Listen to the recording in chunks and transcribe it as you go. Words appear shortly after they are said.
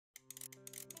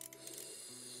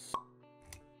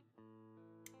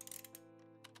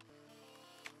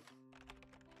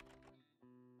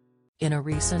In a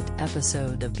recent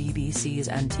episode of BBC's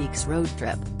Antiques Road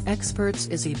Trip, experts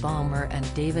Izzie Balmer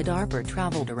and David Harper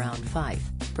travelled around Fife,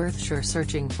 Perthshire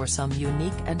searching for some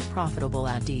unique and profitable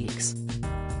antiques.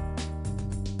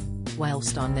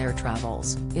 Whilst on their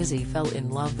travels, Izzie fell in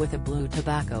love with a blue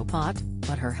tobacco pot,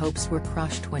 but her hopes were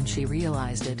crushed when she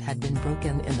realised it had been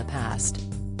broken in the past.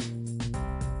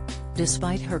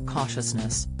 Despite her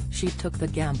cautiousness, she took the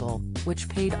gamble, which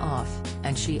paid off,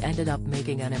 and she ended up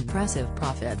making an impressive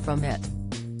profit from it.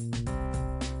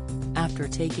 After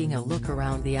taking a look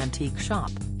around the antique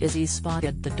shop, Izzie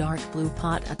spotted the dark blue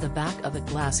pot at the back of a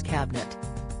glass cabinet.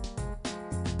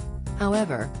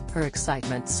 However, her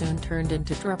excitement soon turned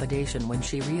into trepidation when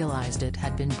she realized it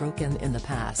had been broken in the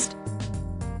past.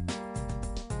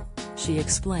 She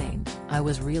explained, "I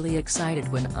was really excited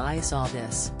when I saw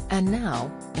this, and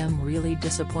now, am really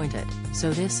disappointed.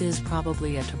 So this is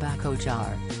probably a tobacco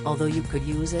jar, although you could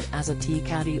use it as a tea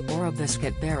caddy or a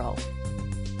biscuit barrel.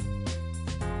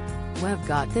 We've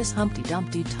got this Humpty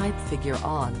Dumpty type figure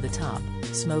on the top,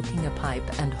 smoking a pipe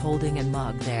and holding a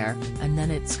mug there, and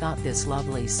then it's got this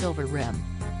lovely silver rim.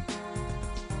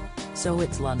 So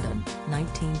it's London,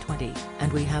 1920,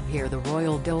 and we have here the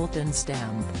Royal Doulton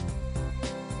stamp.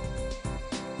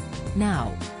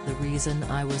 Now, the reason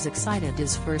I was excited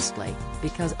is firstly,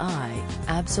 because I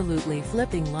absolutely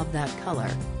flipping love that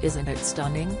color, isn't it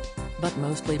stunning? But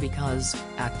mostly because,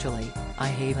 actually, I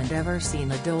haven't ever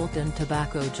seen a Doulton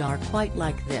tobacco jar quite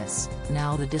like this."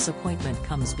 Now the disappointment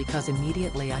comes because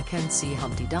immediately I can see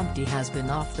Humpty Dumpty has been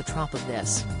off the top of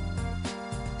this.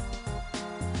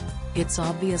 It's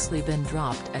obviously been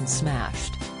dropped and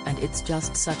smashed, and it's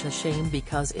just such a shame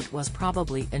because it was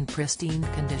probably in pristine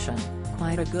condition,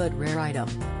 quite a good rare item.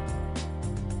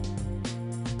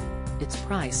 It's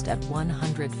priced at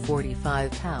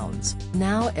 £145.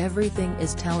 Now everything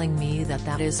is telling me that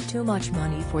that is too much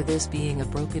money for this being a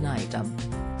broken item.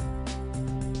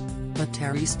 But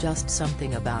Terry's just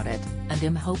something about it, and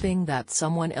I'm hoping that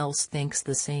someone else thinks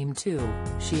the same too,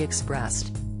 she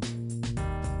expressed.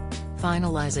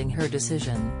 Finalizing her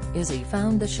decision, Izzie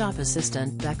found the shop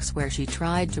assistant Bex where she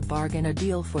tried to bargain a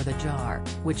deal for the jar,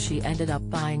 which she ended up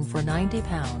buying for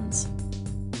 £90.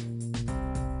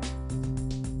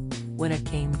 When it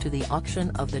came to the auction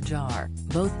of the jar,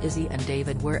 both Izzie and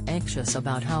David were anxious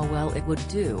about how well it would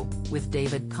do, with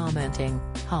David commenting,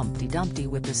 "Humpty Dumpty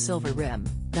with the silver rim,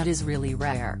 that is really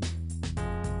rare."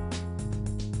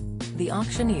 The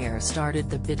auctioneer started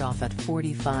the bid off at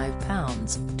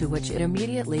 £45, to which it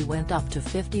immediately went up to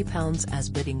 £50 as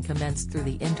bidding commenced through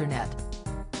the internet.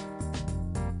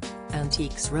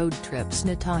 Antiques Road Trip's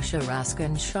Natasha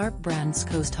Raskin Sharp Brands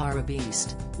co-star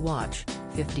Beast, watch,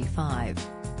 55.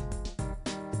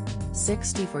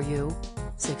 60 for you?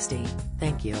 60,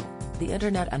 thank you, the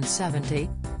internet, and 70?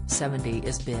 70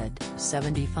 is bid,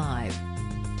 75.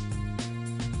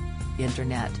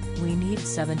 Internet, we need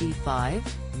 75?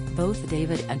 Both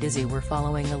David and Izzie were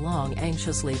following along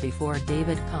anxiously before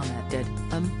David commented,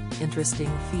 interesting,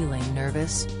 feeling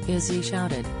nervous?" Izzie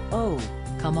shouted, "Oh,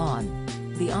 come on."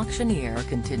 The auctioneer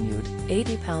continued,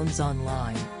 £80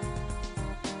 online.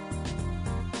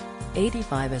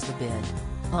 85 is the bid.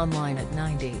 Online at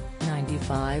 90,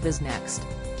 95 is next.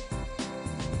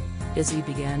 Izzie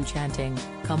began chanting,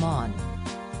 "Come on.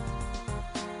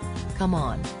 Come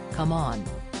on, come on,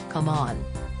 come on."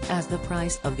 As the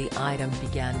price of the item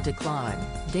began to climb,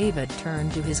 David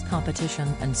turned to his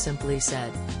competition and simply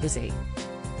said, "Izzie."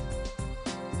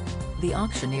 The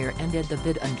auctioneer ended the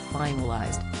bid and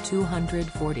finalized,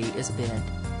 £240 is bid.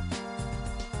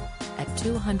 At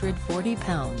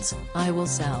 £240, I will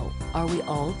sell. Are we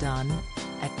all done?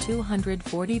 At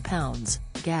 £240,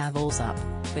 gavels up,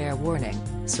 fair warning,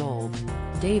 sold.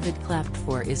 David clapped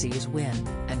for Izzie's win,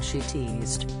 and she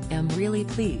teased, "Am really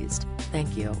pleased,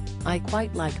 thank you, I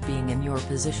quite like being in your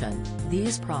position,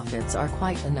 these profits are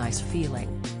quite a nice feeling."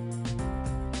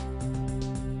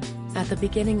 At the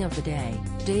beginning of the day,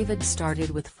 David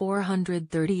started with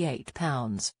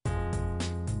 £438.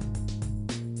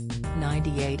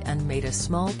 98 and made a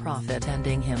small profit,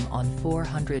 ending him on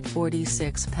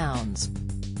 £446.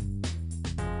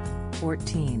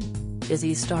 14.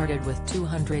 Izzie started with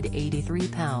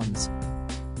 £283.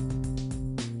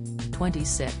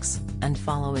 26, and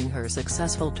following her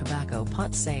successful tobacco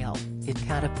pot sale, it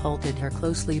catapulted her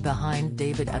closely behind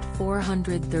David at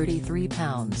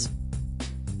 £433.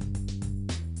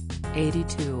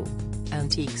 82.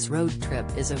 Antiques Road Trip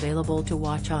is available to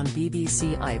watch on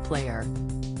BBC iPlayer.